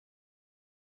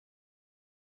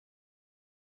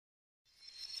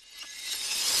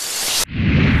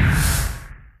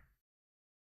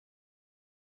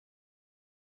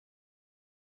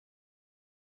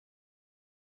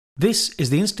This is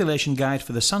the installation guide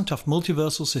for the Sandtoft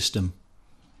Multiversal system.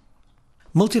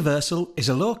 Multiversal is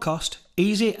a low-cost,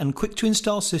 easy and quick to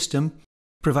install system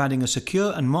providing a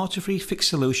secure and mortar-free fixed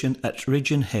solution at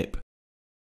ridge and hip.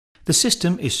 The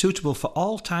system is suitable for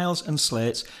all tiles and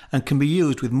slates and can be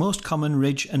used with most common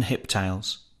ridge and hip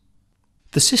tiles.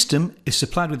 The system is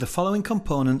supplied with the following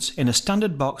components in a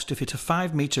standard box to fit a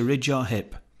 5 metre ridge or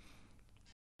hip: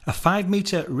 a 5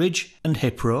 metre ridge and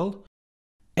hip roll,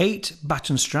 8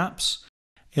 batten straps,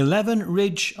 11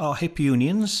 ridge or hip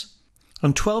unions,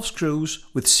 and 12 screws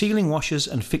with sealing washers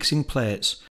and fixing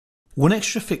plates. One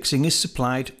extra fixing is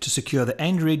supplied to secure the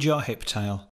end ridge or hip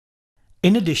tile.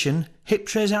 In addition, hip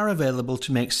trays are available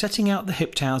to make setting out the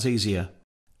hip tiles easier,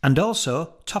 and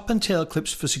also top and tail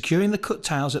clips for securing the cut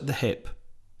tiles at the hip.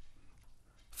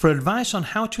 For advice on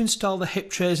how to install the hip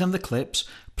trays and the clips,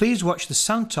 please watch the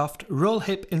Sandtoft Roll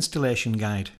Hip Installation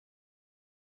Guide.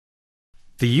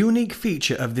 The unique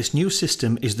feature of this new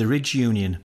system is the ridge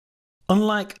union.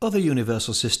 Unlike other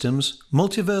universal systems,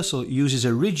 Multiversal uses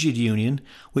a rigid union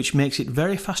which makes it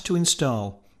very fast to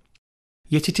install,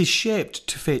 yet it is shaped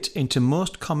to fit into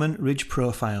most common ridge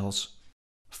profiles,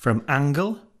 from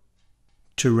angle,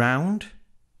 to round,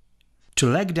 to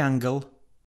legged angle,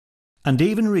 and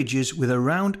even ridges with a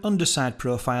round underside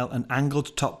profile and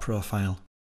angled top profile.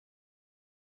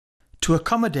 To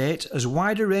accommodate as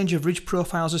wide a range of ridge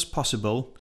profiles as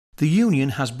possible, the union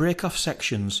has break-off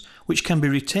sections which can be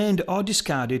retained or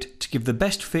discarded to give the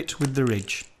best fit with the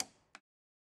ridge.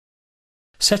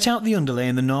 Set out the underlay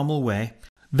in the normal way,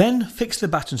 then fix the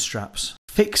batten straps.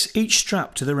 Fix each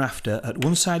strap to the rafter at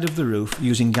one side of the roof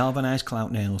using galvanised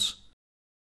clout nails.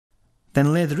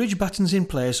 Then lay the ridge battens in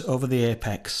place over the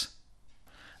apex.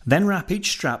 Then wrap each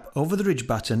strap over the ridge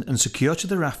batten and secure to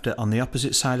the rafter on the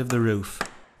opposite side of the roof.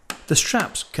 The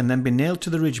straps can then be nailed to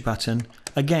the ridge batten,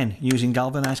 again using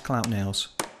galvanised clout nails.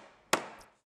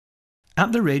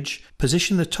 At the ridge,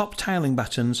 position the top tiling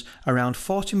battens around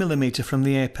 40 mm from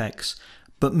the apex,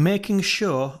 but making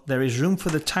sure there is room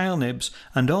for the tile nibs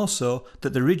and also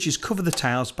that the ridges cover the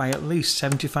tiles by at least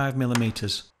 75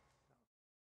 mm.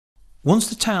 Once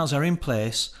the tiles are in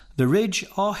place, the ridge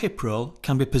or hip roll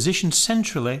can be positioned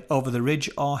centrally over the ridge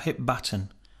or hip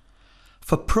batten.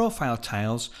 For profile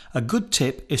tiles, a good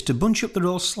tip is to bunch up the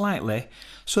roll slightly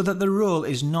so that the roll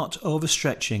is not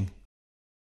overstretching.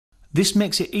 This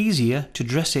makes it easier to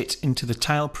dress it into the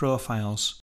tile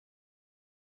profiles.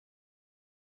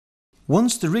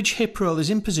 Once the ridge hip roll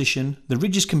is in position, the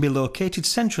ridges can be located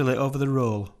centrally over the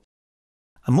roll.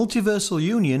 A multiversal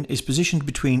union is positioned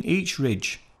between each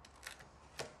ridge.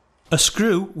 A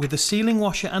screw with a sealing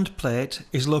washer and plate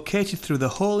is located through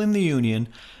the hole in the union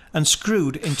and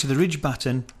screwed into the ridge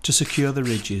batten to secure the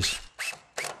ridges.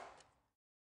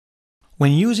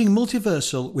 When using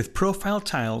Multiversal with profile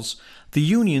tiles, the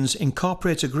unions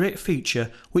incorporate a great feature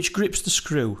which grips the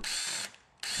screw.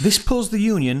 This pulls the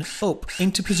union up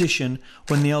into position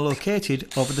when they are located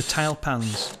over the tile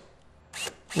pans,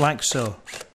 like so.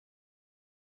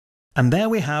 And there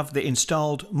we have the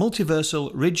installed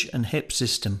Multiversal ridge and hip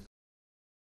system.